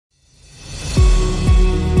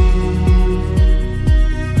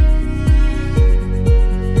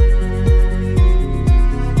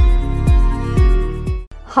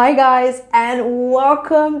Hi guys, and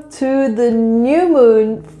welcome to the new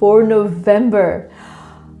moon for November.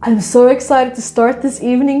 I'm so excited to start this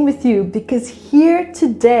evening with you because here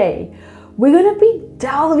today we're going to be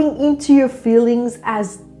delving into your feelings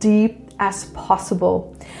as deep as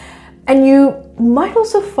possible. And you might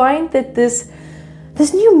also find that this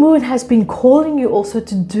new moon has been calling you also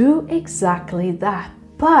to do exactly that.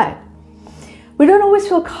 But we don't always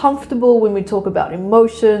feel comfortable when we talk about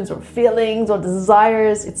emotions or feelings or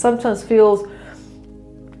desires. It sometimes feels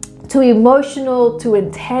too emotional, too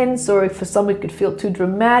intense, or for some it could feel too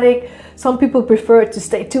dramatic. Some people prefer to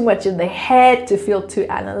stay too much in their head, to feel too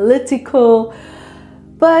analytical.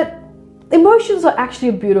 But emotions are actually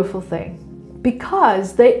a beautiful thing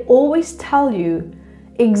because they always tell you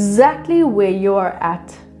exactly where you are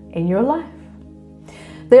at in your life.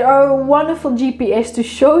 They are a wonderful GPS to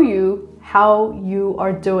show you how you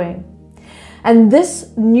are doing. And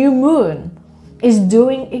this new moon is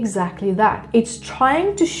doing exactly that. It's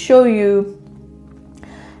trying to show you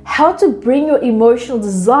how to bring your emotional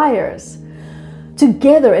desires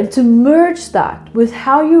together and to merge that with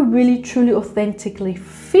how you really truly authentically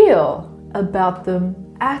feel about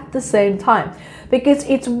them at the same time. Because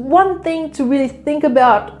it's one thing to really think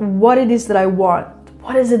about what it is that I want,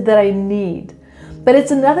 what is it that I need, but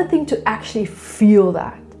it's another thing to actually feel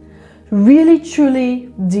that. Really,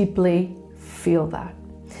 truly, deeply feel that.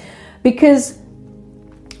 Because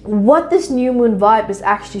what this new moon vibe is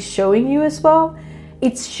actually showing you as well,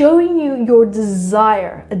 it's showing you your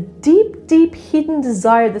desire, a deep, deep hidden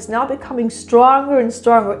desire that's now becoming stronger and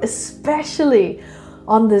stronger, especially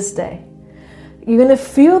on this day. You're going to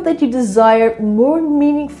feel that you desire more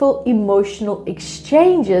meaningful emotional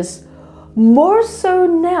exchanges, more so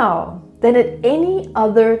now than at any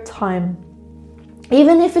other time.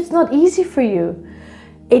 Even if it's not easy for you,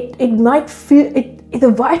 it might feel, the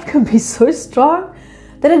vibe can be so strong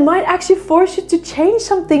that it might actually force you to change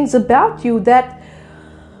some things about you that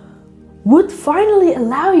would finally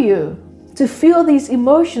allow you to feel these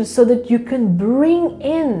emotions so that you can bring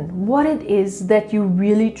in what it is that you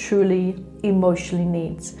really, truly, emotionally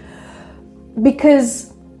needs.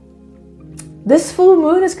 Because this full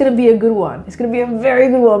moon is going to be a good one. It's going to be a very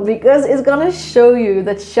good one because it's going to show you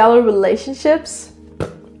that shallow relationships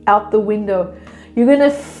out the window. You're going to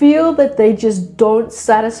feel that they just don't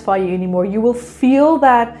satisfy you anymore. You will feel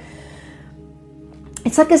that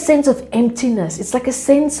it's like a sense of emptiness. It's like a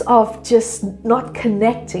sense of just not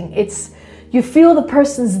connecting. You feel the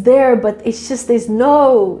person's there, but it's just there's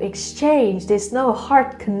no exchange. There's no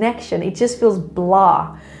heart connection. It just feels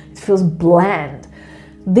blah. It feels bland.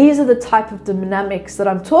 These are the type of dynamics that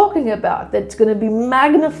I'm talking about that's going to be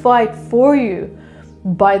magnified for you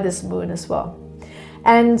by this moon as well.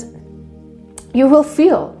 And you will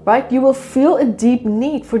feel, right? You will feel a deep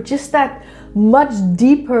need for just that much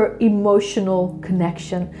deeper emotional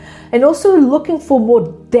connection. And also looking for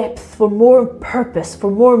more depth, for more purpose, for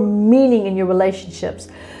more meaning in your relationships.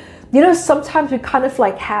 You know, sometimes we kind of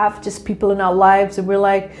like have just people in our lives and we're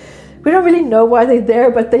like, we don't really know why they're there,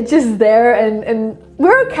 but they're just there and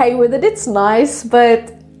we're okay with it. It's nice,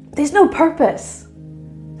 but there's no purpose.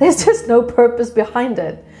 There's just no purpose behind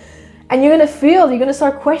it. And you're going to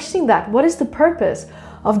start questioning that. What is the purpose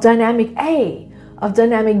of dynamic A, of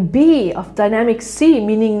dynamic B, of dynamic C,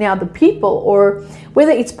 meaning now the people, or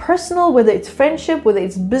whether it's personal, whether it's friendship, whether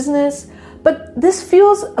it's business. But this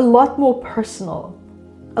feels a lot more personal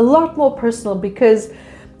because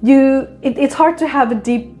it's hard to have a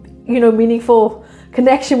deep, meaningful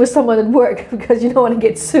connection with someone at work because you don't want to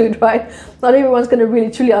get sued, right? Not everyone's going to really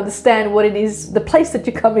truly understand what it is, the place that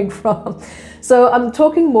you're coming from. So I'm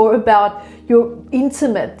talking more about your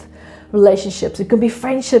intimate relationships. It could be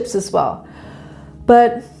friendships as well.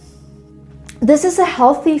 But this is a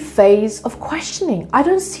healthy phase of questioning. I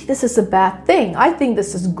don't see this as a bad thing. I think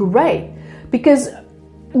this is great because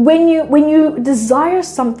when you desire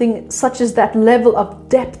something such as that level of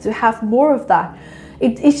depth, to have more of that,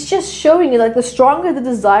 it's just showing you like the stronger the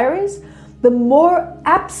desire is, the more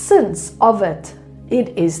absence of it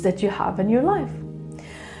is that you have in your life.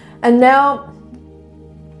 And now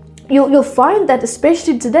you'll find that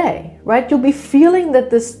especially today, right? You'll be feeling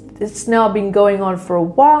that it's now been going on for a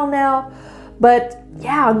while now, but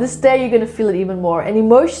yeah, on this day you're going to feel it even more. And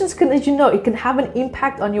emotions can, as you know, it can have an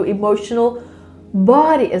impact on your emotional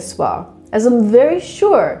body as well. As I'm very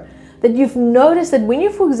sure that you've noticed that when you,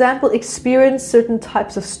 for example, experience certain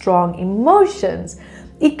types of strong emotions,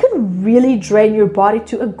 it can really drain your body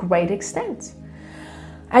to a great extent.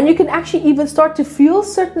 And you can actually even start to feel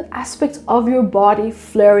certain aspects of your body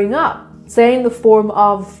flaring up, say in the form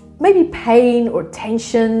of maybe pain or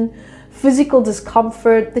tension, physical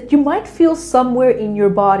discomfort that you might feel somewhere in your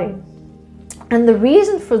body. And the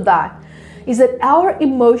reason for that is that our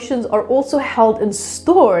emotions are also held and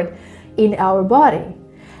stored in our body.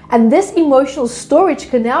 And this emotional storage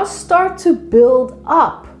can now start to build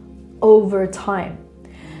up over time.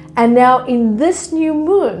 And now in this new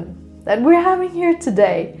moon that we're having here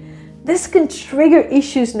today, this can trigger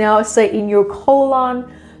issues now, say in your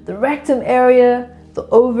colon, the rectum area, the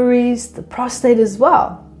ovaries, the prostate as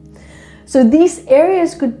well. So these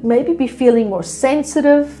areas could maybe be feeling more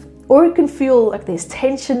sensitive, or it can feel like there's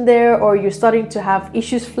tension there, or you're starting to have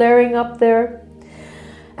issues flaring up there.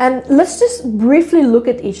 And let's just briefly look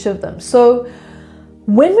at each of them. So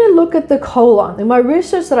when we look at the colon, in my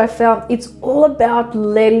research that I found, it's all about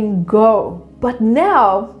letting go. But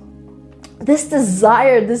now, this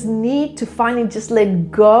desire, this need to finally just let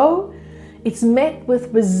go, it's met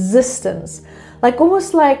with resistance. Like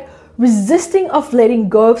almost like resisting of letting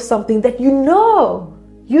go of something that you know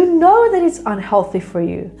that it's unhealthy for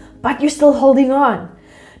you, but you're still holding on.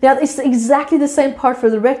 Now, it's exactly the same part for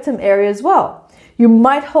the rectum area as well. You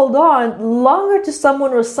might hold on longer to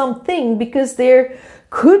someone or something because there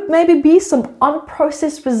could maybe be some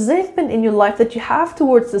unprocessed resentment in your life that you have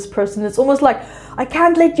towards this person. It's almost like, I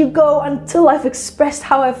can't let you go until I've expressed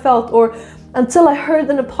how I felt, or until I heard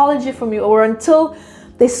an apology from you, or until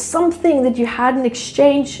there's something that you had an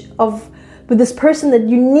exchange of with this person that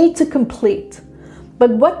you need to complete.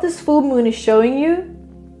 But what this full moon is showing you,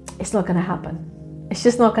 it's not going to happen. It's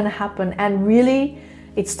just not going to happen. And really,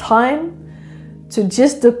 it's time to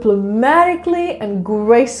just diplomatically and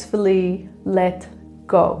gracefully let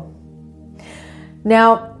go.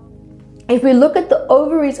 Now, if we look at the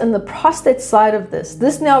ovaries and the prostate side of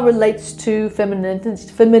this now relates to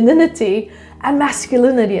femininity and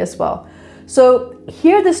masculinity as well. So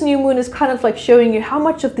here this new moon is kind of like showing you how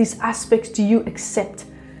much of these aspects do you accept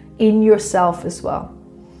in yourself as well.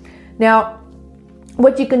 Now,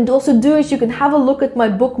 what you can also do is you can have a look at my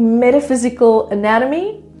book, Metaphysical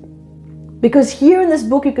Anatomy, because here in this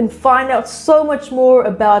book you can find out so much more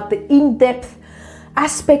about the in-depth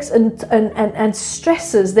aspects and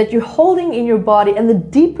stresses that you're holding in your body and the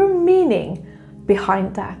deeper meaning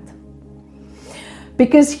behind that.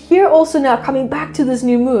 Because here also now, coming back to this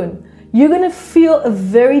new moon, you're going to feel a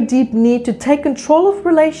very deep need to take control of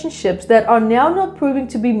relationships that are now not proving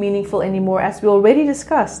to be meaningful anymore, as we already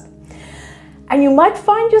discussed. And you might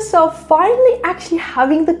find yourself finally actually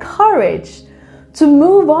having the courage to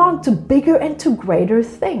move on to bigger and to greater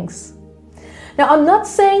things. Now, I'm not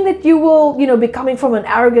saying that you will, be coming from an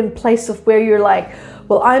arrogant place of where you're like,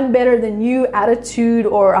 well, I'm better than you attitude,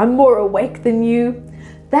 or I'm more awake than you.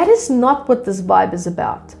 That is not what this vibe is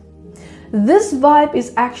about. This vibe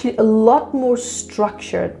is actually a lot more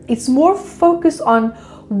structured. It's more focused on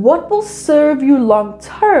what will serve you long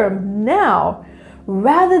term now,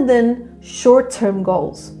 rather than short-term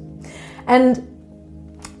goals. And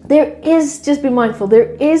there is, just be mindful,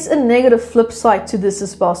 there is a negative flip side to this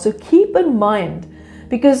as well. So keep in mind,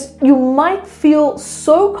 because you might feel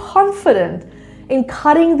so confident in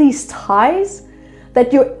cutting these ties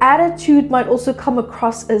that your attitude might also come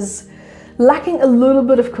across as lacking a little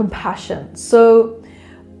bit of compassion. So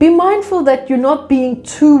be mindful that you're not being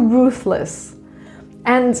too ruthless,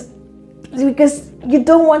 and because you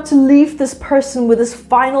don't want to leave this person with this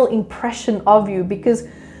final impression of you, because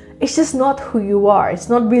it's just not who you are. It's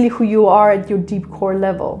not really who you are at your deep core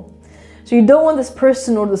level. So you don't want this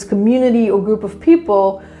person or this community or group of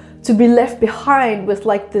people to be left behind with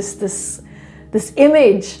like this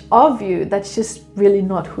image of you that's just really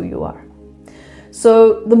not who you are.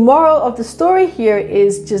 So the moral of the story here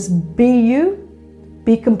is just be you,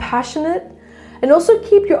 be compassionate, and also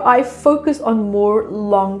keep your eye focused on more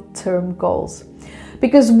long-term goals.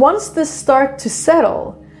 Because once this starts to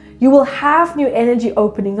settle, you will have new energy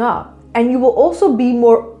opening up, and you will also be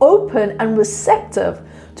more open and receptive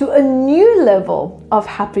to a new level of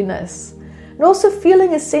happiness. And also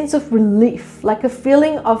feeling a sense of relief, like a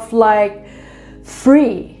feeling of like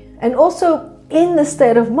free. And also in the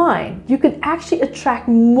state of mind, you can actually attract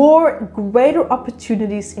more greater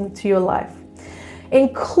opportunities into your life,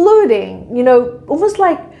 including, almost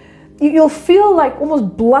like you'll feel like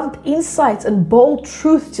almost blunt insights and bold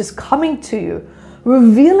truths just coming to you,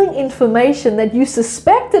 revealing information that you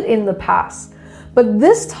suspected in the past. But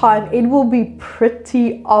this time it will be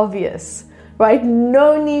pretty obvious, right?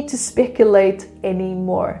 No need to speculate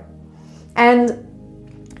anymore. And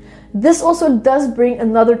this also does bring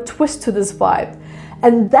another twist to this vibe,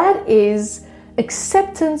 and that is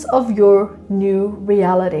acceptance of your new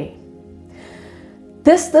reality.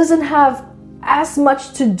 This doesn't have as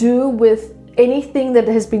much to do with anything that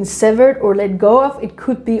has been severed or let go of. It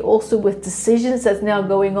could be also with decisions that's now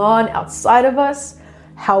going on outside of us,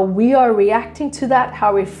 how we are reacting to that,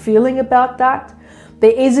 how we're feeling about that.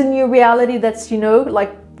 There is a new reality that's,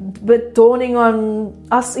 but dawning on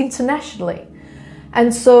us internationally.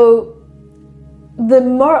 And so the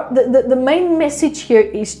main message here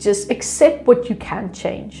is just accept what you can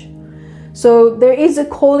change. So there is a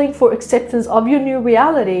calling for acceptance of your new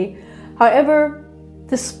reality. However,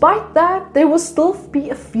 despite that, there will still be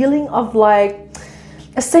a feeling of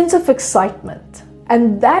a sense of excitement.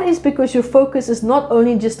 And that is because your focus is not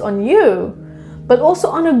only just on you, but also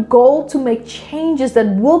on a goal to make changes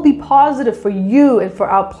that will be positive for you and for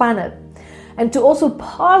our planet, and to also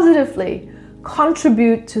positively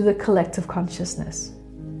contribute to the collective consciousness.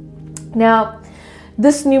 Now,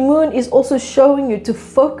 this new moon is also showing you to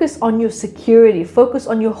focus on your security, focus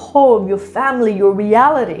on your home, your family, your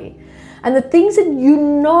reality, and the things that you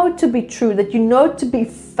know to be true, that you know to be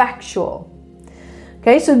factual.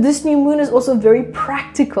 Okay, so this new moon is also very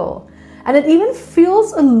practical, and it even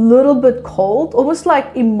feels a little bit cold, almost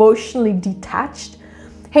like emotionally detached.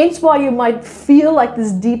 Hence why you might feel like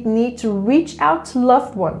this deep need to reach out to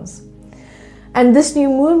loved ones. And this new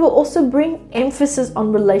moon will also bring emphasis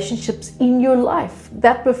on relationships in your life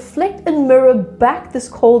that reflect and mirror back this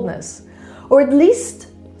coldness, or at least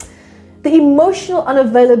the emotional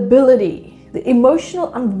unavailability, the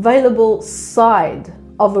emotional unavailable side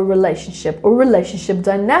of a relationship or relationship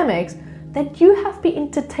dynamics that you have been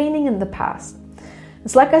entertaining in the past.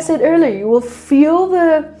 It's like I said earlier, you will feel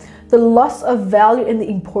the loss of value and the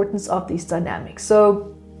importance of these dynamics.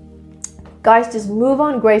 So guys, just move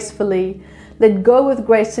on gracefully, let go with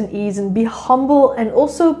grace and ease, and be humble, and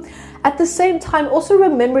also at the same time also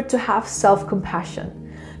remember to have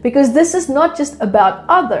self-compassion, because this is not just about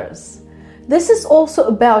others. This is also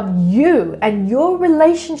about you, and your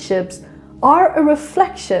relationships are a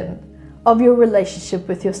reflection of your relationship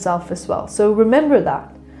with yourself as well. So remember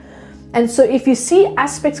that. And so if you see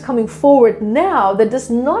aspects coming forward now that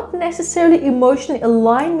does not necessarily emotionally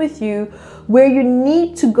align with you where you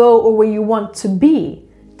need to go or where you want to be,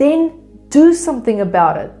 then do something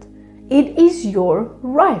about it. It is your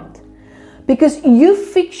right, because you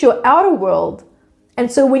fix your outer world. And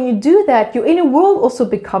so when you do that, your inner world also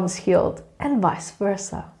becomes healed, and vice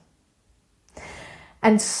versa.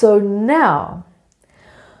 And so now,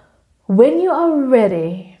 when you are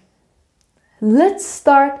ready, let's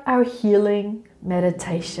start our healing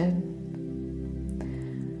meditation,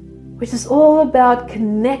 which is all about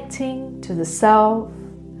connecting to the self,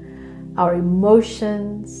 our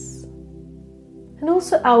emotions, and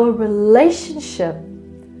also our relationship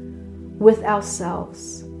with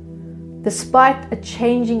ourselves, despite a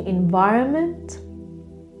changing environment,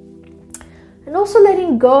 and also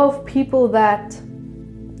letting go of people that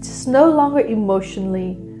just no longer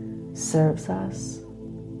emotionally serves us.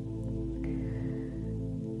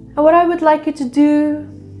 And what I would like you to do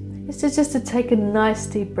is just to take a nice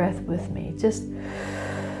deep breath with me. Just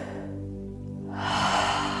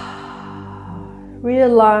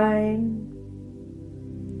realign,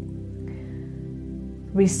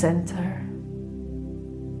 recenter.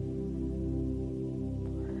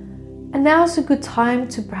 And now's a good time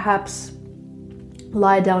to perhaps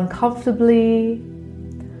lie down comfortably,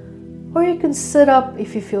 or you can sit up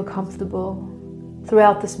if you feel comfortable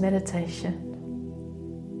throughout this meditation.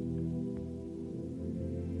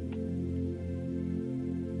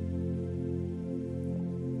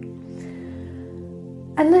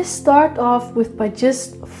 And let's start off by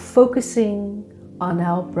just focusing on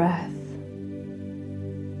our breath.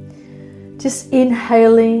 Just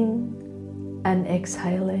inhaling and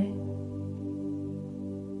exhaling.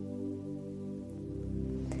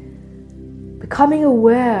 Becoming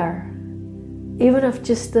aware even of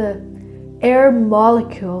just the air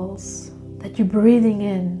molecules that you're breathing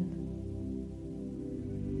in.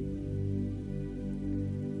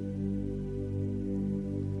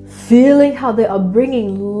 Feeling how they are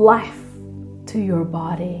bringing life to your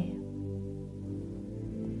body.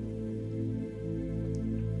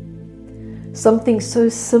 Something so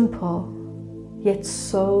simple, yet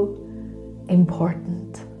so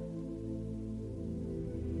important.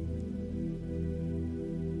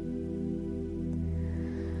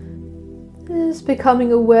 Just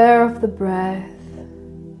becoming aware of the breath.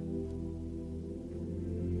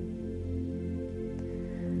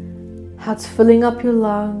 How it's filling up your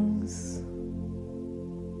lungs.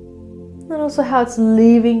 And also how it's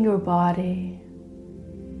leaving your body.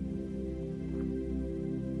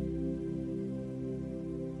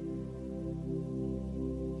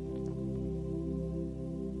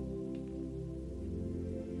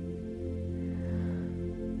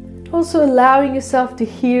 Also allowing yourself to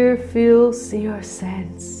hear, feel, see or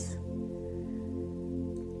sense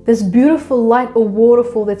this beautiful light or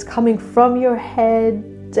waterfall that's coming from your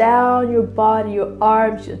head, down your body, your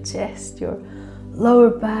arms, your chest, your lower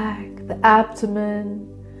back, the abdomen,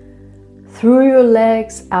 through your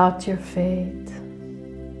legs, out your feet.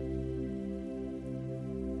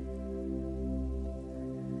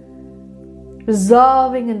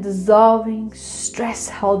 Resolving and dissolving stress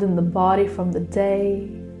held in the body from the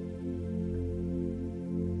day.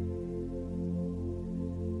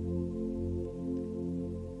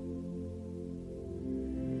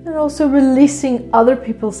 And also releasing other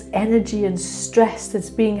people's energy and stress that's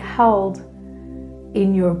being held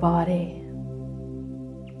in your body.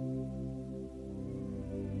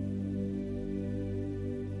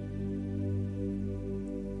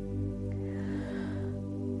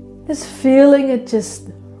 Just feeling it just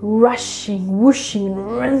rushing, whooshing,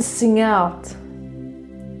 rinsing out.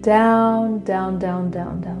 Down, down, down,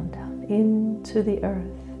 down, down, down, into the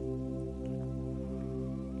earth.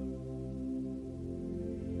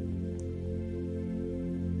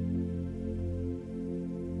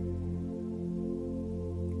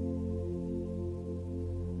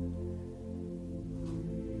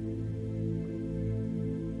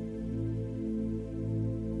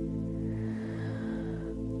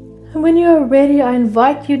 And when you are ready, I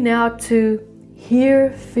invite you now to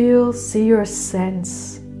hear, feel, see or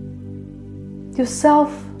sense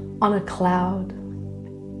yourself on a cloud.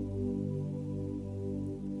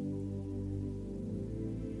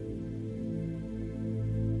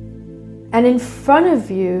 And in front of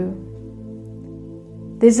you,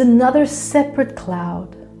 there's another separate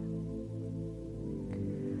cloud.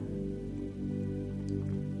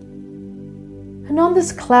 And on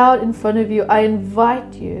this cloud in front of you, I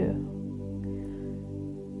invite you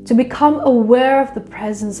to become aware of the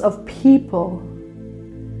presence of people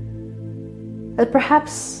that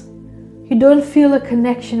perhaps you don't feel a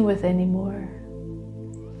connection with anymore.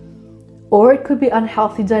 Or it could be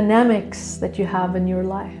unhealthy dynamics that you have in your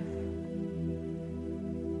life.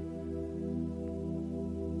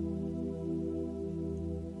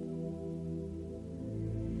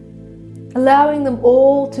 Allowing them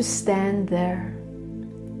all to stand there.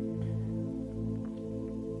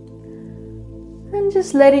 And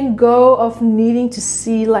just letting go of needing to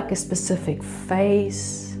see like a specific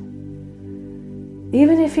face.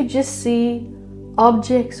 Even if you just see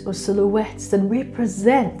objects or silhouettes that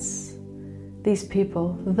represents these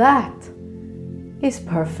people, that is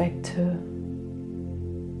perfect too.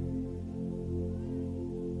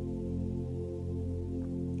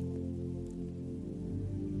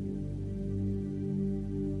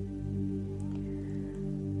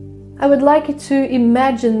 I would like you to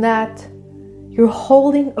imagine that you're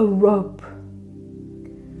holding a rope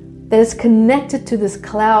that is connected to this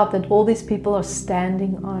cloud that all these people are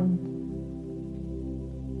standing on.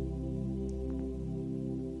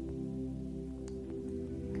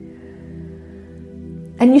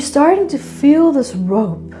 And you're starting to feel this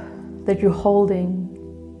rope that you're holding.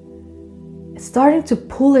 It's starting to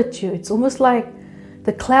pull at you. It's almost like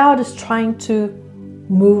the cloud is trying to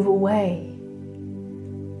move away.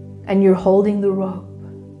 And you're holding the rope.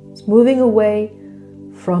 It's moving away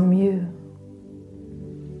from you.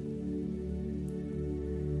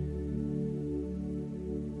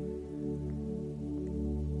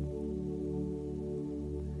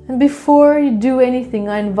 And before you do anything,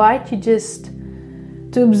 I invite you just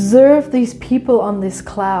to observe these people on this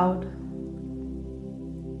cloud.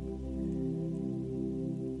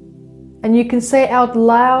 And you can say out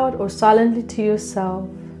loud or silently to yourself,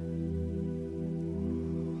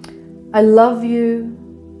 I love you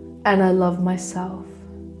and I love myself.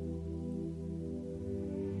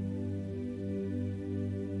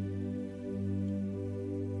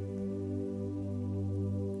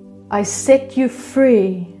 I set you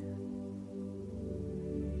free.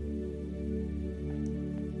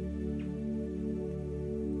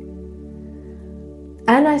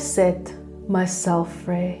 And I set myself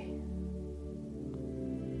free.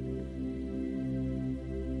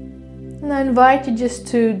 And I invite you just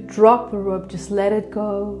to drop the rope, just let it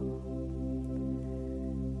go.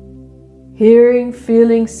 Hearing,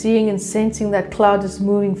 feeling, seeing and sensing that cloud is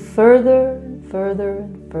moving further and further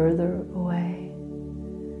and further away.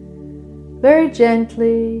 Very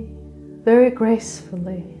gently, very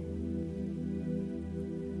gracefully.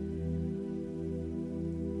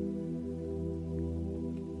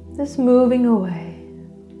 Just moving away.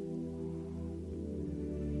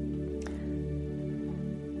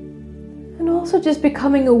 And also just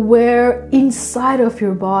becoming aware inside of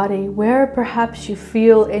your body where perhaps you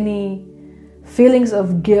feel any feelings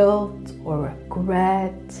of guilt or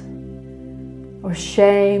regret or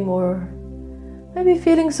shame, or maybe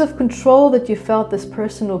feelings of control that you felt this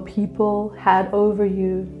person or people had over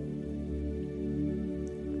you.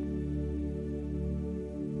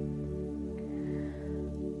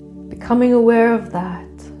 Becoming aware of that.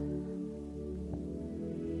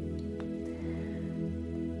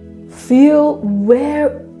 Feel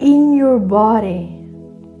where in your body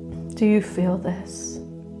do you feel this?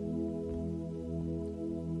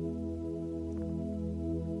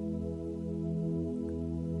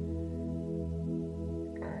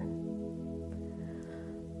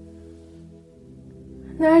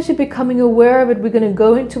 Now, as you're becoming aware of it, we're going to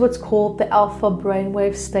go into what's called the alpha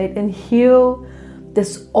brainwave state and heal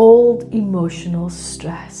this old emotional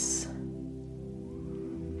stress.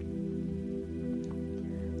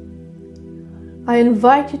 I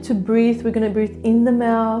invite you to breathe. We're going to breathe in the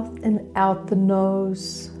mouth and out the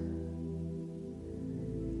nose.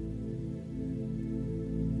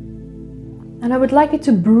 And I would like you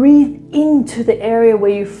to breathe into the area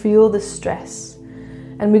where you feel the stress.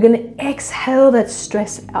 And we're going to exhale that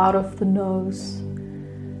stress out of the nose.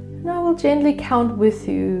 And I will gently count with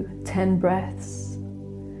you 10 breaths.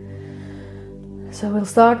 So we'll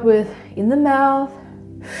start with in the mouth.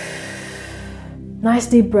 Nice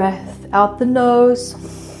deep breath. Out the nose.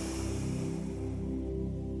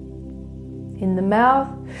 In the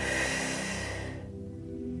mouth.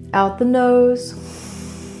 Out the nose.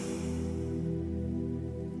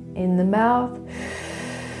 In the mouth.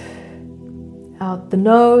 Out the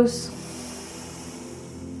nose.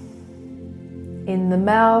 In the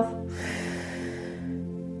mouth.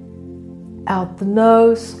 Out the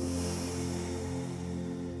nose.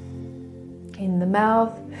 In the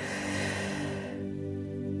mouth.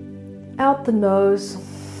 Out the nose.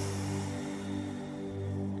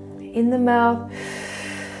 In the mouth.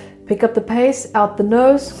 Pick up the pace. Out the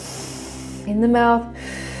nose. In the mouth.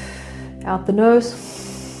 Out the nose.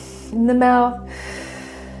 In the mouth.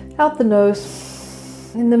 Out the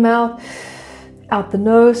nose. In the mouth. Out the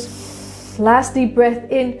nose. Last deep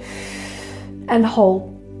breath in and hold.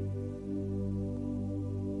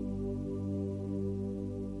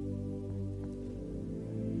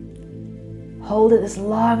 Hold it as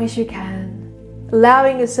long as you can,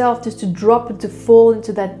 allowing yourself just to drop and to fall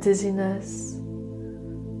into that dizziness,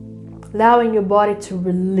 allowing your body to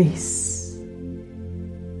release.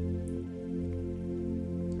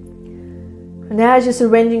 And now as you're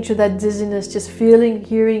surrendering to that dizziness, just feeling,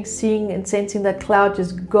 hearing, seeing and sensing that cloud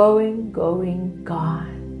just going,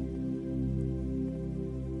 gone.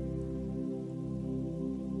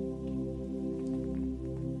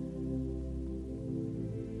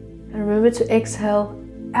 And remember to exhale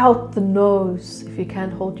out the nose if you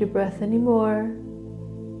can't hold your breath anymore.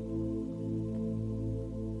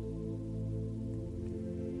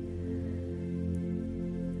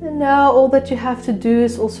 And now all that you have to do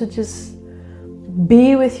is also just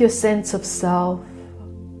be with your sense of self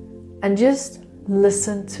and just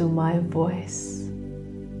listen to my voice.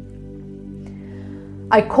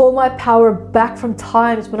 I call my power back from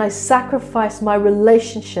times when I sacrificed my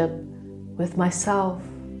relationship with myself.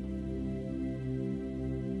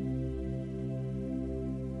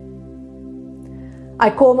 I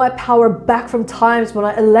call my power back from times when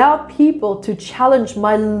I allowed people to challenge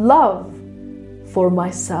my love for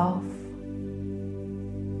myself.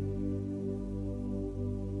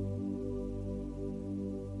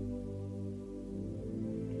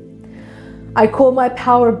 I call my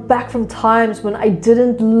power back from times when I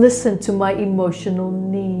didn't listen to my emotional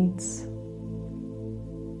needs.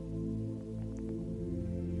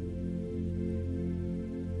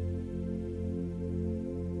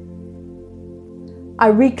 I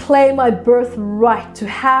reclaim my birthright to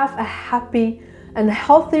have a happy and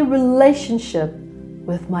healthy relationship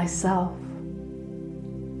with myself.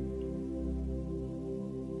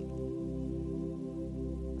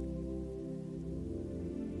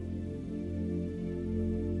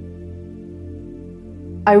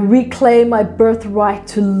 I reclaim my birthright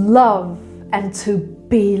to love and to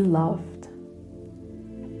be loved.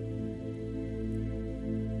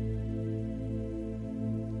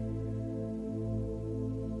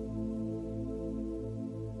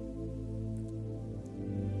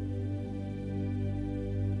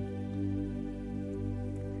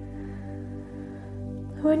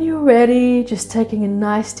 When you're ready, just taking a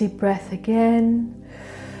nice deep breath again.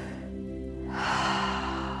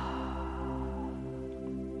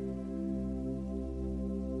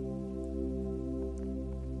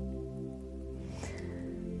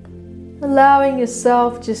 Allowing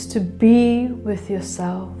yourself just to be with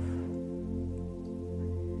yourself.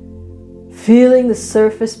 Feeling the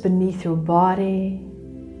surface beneath your body.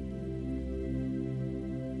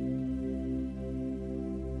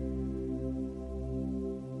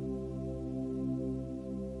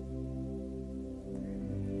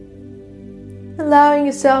 allowing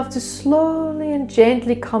yourself to slowly and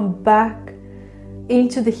gently come back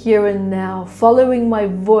into the here and now, following my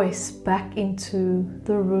voice back into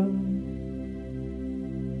the room.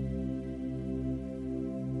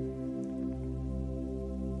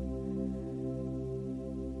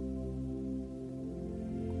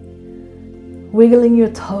 Wiggling your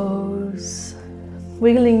toes,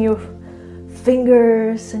 wiggling your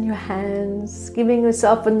fingers and your hands, giving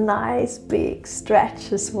yourself a nice big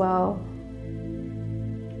stretch as well.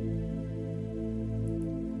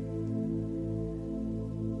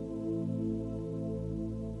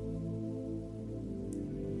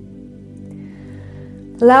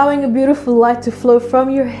 Allowing a beautiful light to flow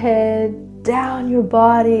from your head, down your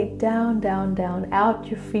body, down, down, down, out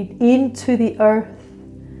your feet, into the earth.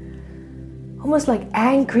 Almost like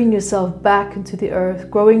anchoring yourself back into the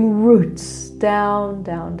earth, growing roots down,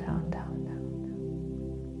 down, down, down, down.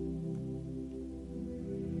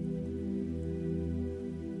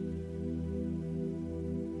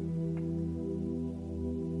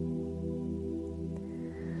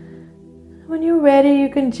 When you're ready, you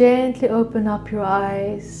can gently open up your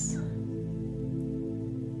eyes.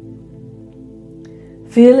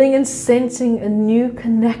 Feeling and sensing a new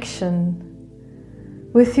connection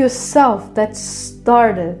with yourself that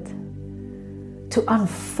started to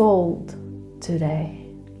unfold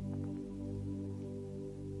today.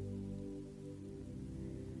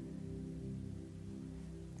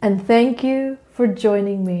 And thank you for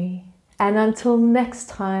joining me. And until next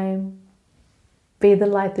time, be the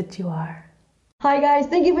light that you are. Hi guys,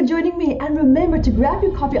 thank you for joining me, and remember to grab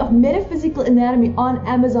your copy of Metaphysical Anatomy on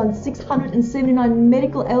Amazon, 679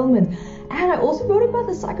 medical ailments. And I also wrote about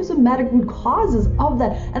the psychosomatic root causes of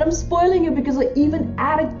that, and I'm spoiling you because I even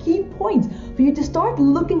added key points for you to start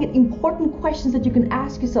looking at important questions that you can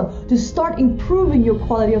ask yourself to start improving your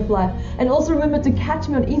quality of life. And also remember to catch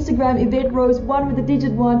me on Instagram, Yvette Rose 1 with the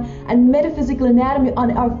digit 1, and Metaphysical Anatomy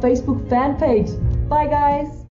on our Facebook fan page. Bye guys!